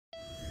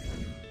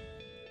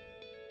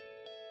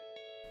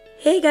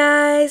Hey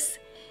guys!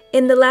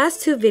 In the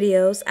last two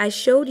videos, I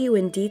showed you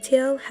in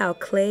detail how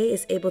clay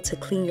is able to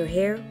clean your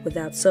hair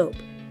without soap.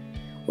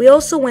 We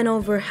also went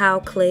over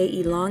how clay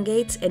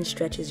elongates and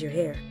stretches your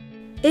hair.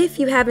 If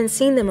you haven't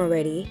seen them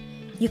already,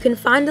 you can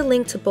find a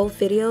link to both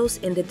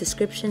videos in the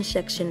description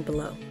section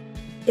below.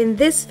 In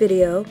this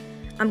video,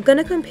 I'm going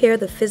to compare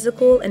the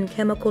physical and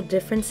chemical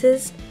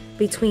differences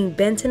between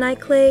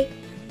bentonite clay,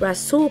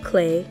 rhassoul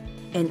clay,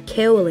 and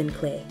kaolin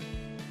clay.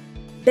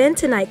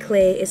 Bentonite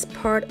clay is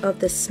part of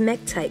the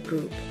smectite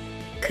group,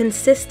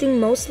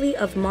 consisting mostly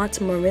of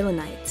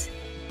montmorillonite.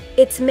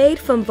 It's made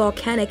from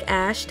volcanic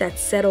ash that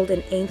settled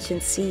in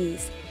ancient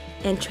seas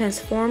and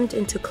transformed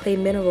into clay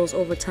minerals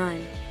over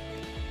time.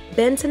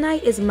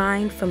 Bentonite is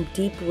mined from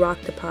deep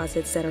rock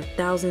deposits that are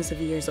thousands of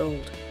years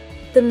old.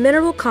 The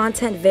mineral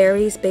content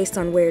varies based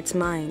on where it's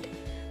mined,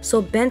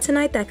 so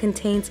bentonite that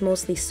contains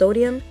mostly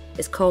sodium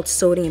is called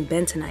sodium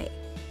bentonite.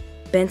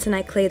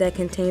 Bentonite clay that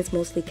contains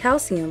mostly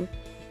calcium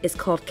is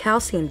called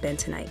calcium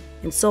bentonite,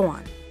 and so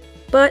on.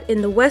 But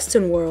in the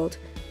Western world,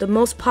 the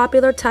most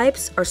popular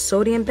types are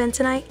sodium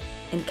bentonite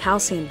and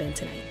calcium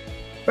bentonite.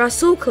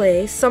 Rhassoul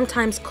clay,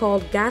 sometimes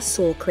called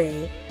rhassoul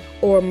clay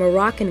or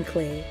Moroccan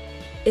clay,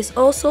 is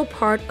also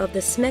part of the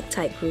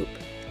smectite group,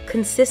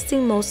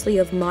 consisting mostly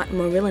of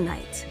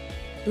montmorillonite.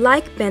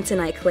 Like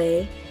bentonite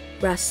clay,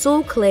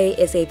 rhassoul clay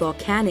is a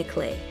volcanic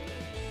clay.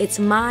 It's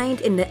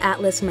mined in the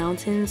Atlas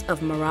Mountains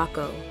of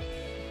Morocco.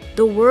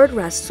 The word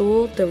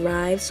rhassoul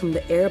derives from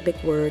the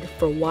Arabic word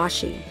for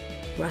washing,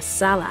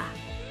 rhassala.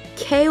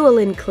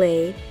 Kaolin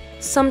clay,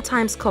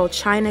 sometimes called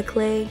China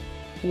clay,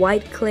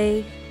 white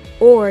clay,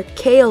 or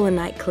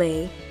kaolinite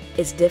clay,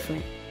 is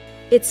different.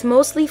 It's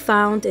mostly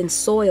found in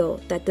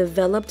soil that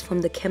developed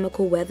from the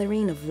chemical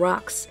weathering of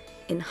rocks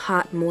in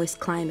hot, moist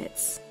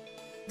climates.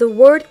 The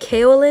word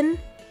kaolin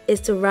is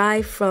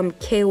derived from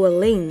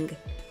kaoling,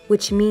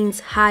 which means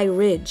high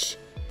ridge,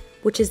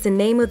 which is the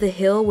name of the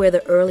hill where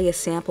the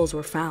earliest samples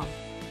were found.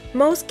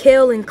 Most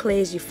kaolin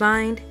clays you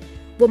find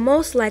will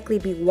most likely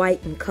be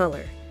white in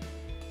color,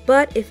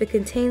 but if it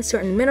contains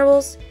certain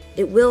minerals,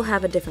 it will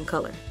have a different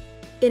color.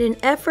 In an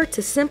effort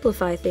to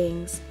simplify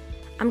things,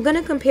 I'm going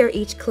to compare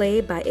each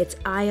clay by its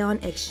ion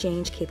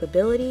exchange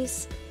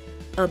capabilities,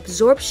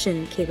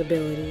 absorption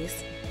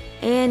capabilities,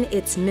 and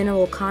its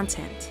mineral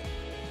content.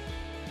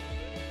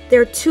 There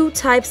are two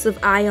types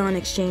of ion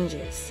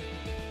exchanges: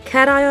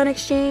 cation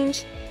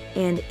exchange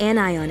and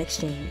anion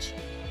exchange.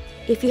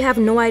 If you have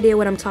no idea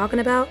what I'm talking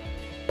about,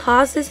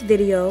 pause this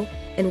video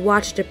and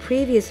watch the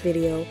previous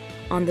video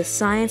on the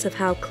science of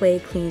how clay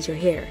cleans your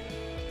hair.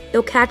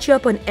 It'll catch you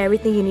up on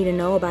everything you need to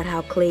know about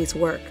how clays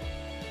work.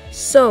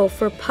 So,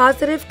 for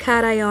positive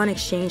cation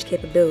exchange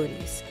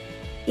capabilities,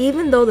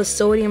 even though the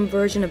sodium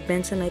version of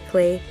bentonite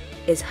clay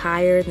is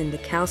higher than the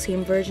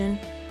calcium version,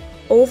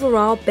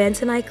 overall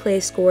bentonite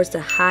clay scores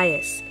the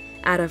highest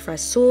out of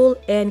rhassoul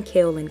and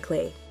kaolin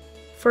clay.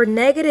 For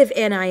negative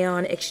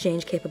anion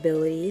exchange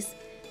capabilities,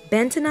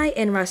 bentonite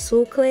and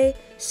rhassoul clay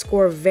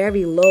score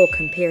very low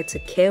compared to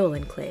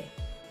kaolin clay.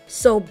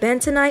 So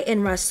bentonite and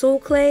rhassoul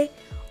clay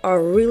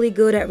are really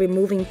good at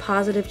removing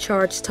positive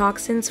charged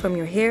toxins from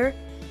your hair,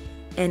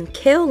 and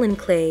kaolin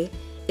clay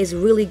is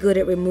really good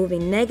at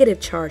removing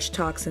negative charged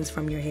toxins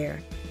from your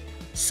hair.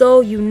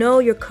 So you know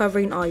you're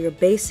covering all your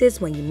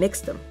bases when you mix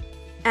them.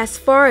 As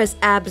far as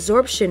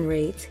absorption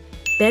rate,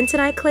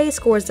 bentonite clay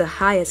scores the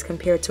highest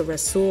compared to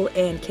rhassoul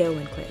and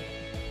kaolin clay.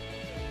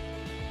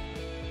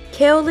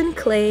 Kaolin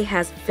clay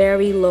has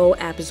very low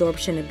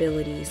absorption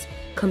abilities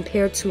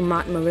compared to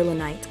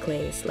montmorillonite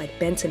clays like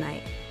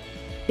bentonite,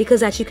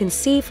 because as you can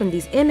see from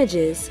these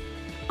images,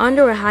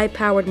 under a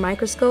high-powered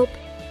microscope,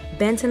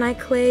 bentonite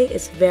clay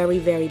is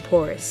very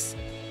porous.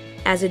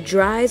 As it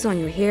dries on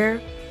your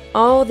hair,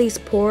 all these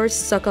pores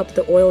suck up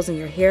the oils in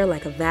your hair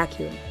like a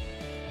vacuum,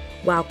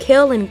 while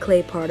kaolin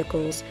clay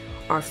particles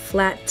are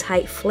flat,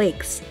 tight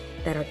flakes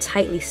that are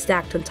tightly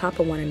stacked on top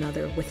of one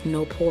another with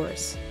no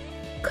pores.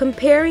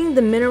 Comparing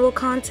the mineral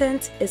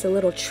content is a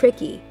little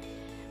tricky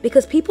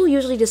because people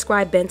usually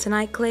describe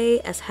bentonite clay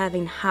as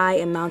having high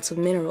amounts of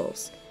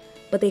minerals,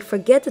 but they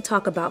forget to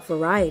talk about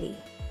variety.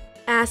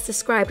 As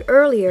described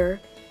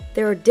earlier,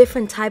 there are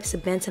different types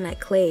of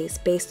bentonite clays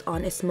based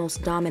on its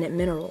most dominant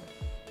mineral.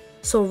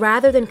 So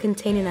rather than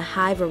containing a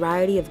high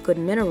variety of good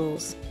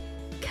minerals,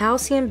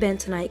 calcium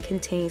bentonite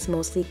contains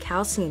mostly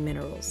calcium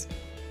minerals,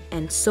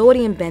 and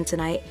sodium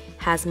bentonite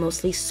has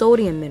mostly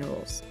sodium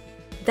minerals.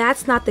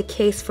 That's not the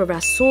case for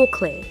rhassoul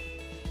clay.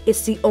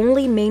 It's the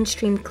only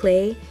mainstream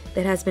clay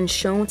that has been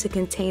shown to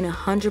contain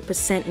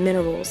 100%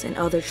 minerals and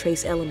other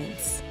trace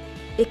elements.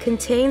 It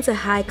contains a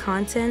high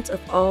content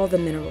of all the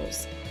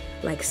minerals,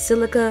 like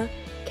silica,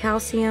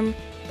 calcium,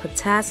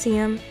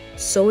 potassium,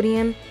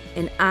 sodium,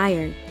 and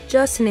iron,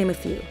 just to name a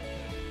few.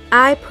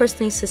 I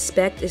personally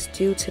suspect it's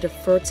due to the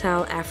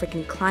fertile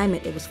African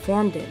climate it was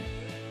formed in.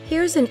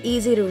 Here's an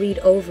easy-to-read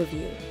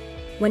overview.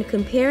 When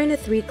comparing the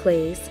three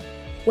clays,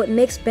 what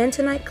makes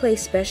bentonite clay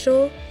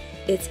special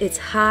is its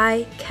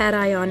high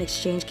cation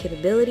exchange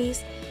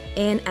capabilities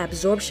and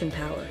absorption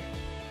power.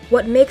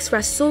 What makes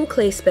rhassoul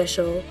clay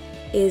special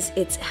is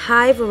its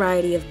high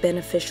variety of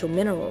beneficial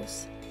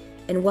minerals.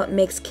 And what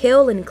makes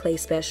kaolin clay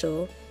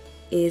special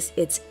is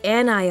its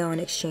anion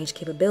exchange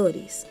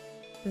capabilities.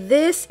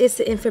 This is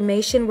the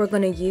information we're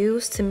going to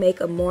use to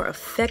make a more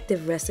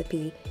effective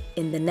recipe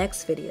in the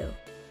next video.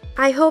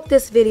 I hope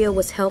this video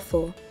was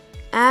helpful.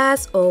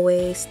 As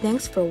always,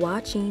 thanks for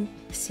watching.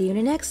 See you in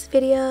the next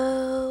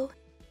video.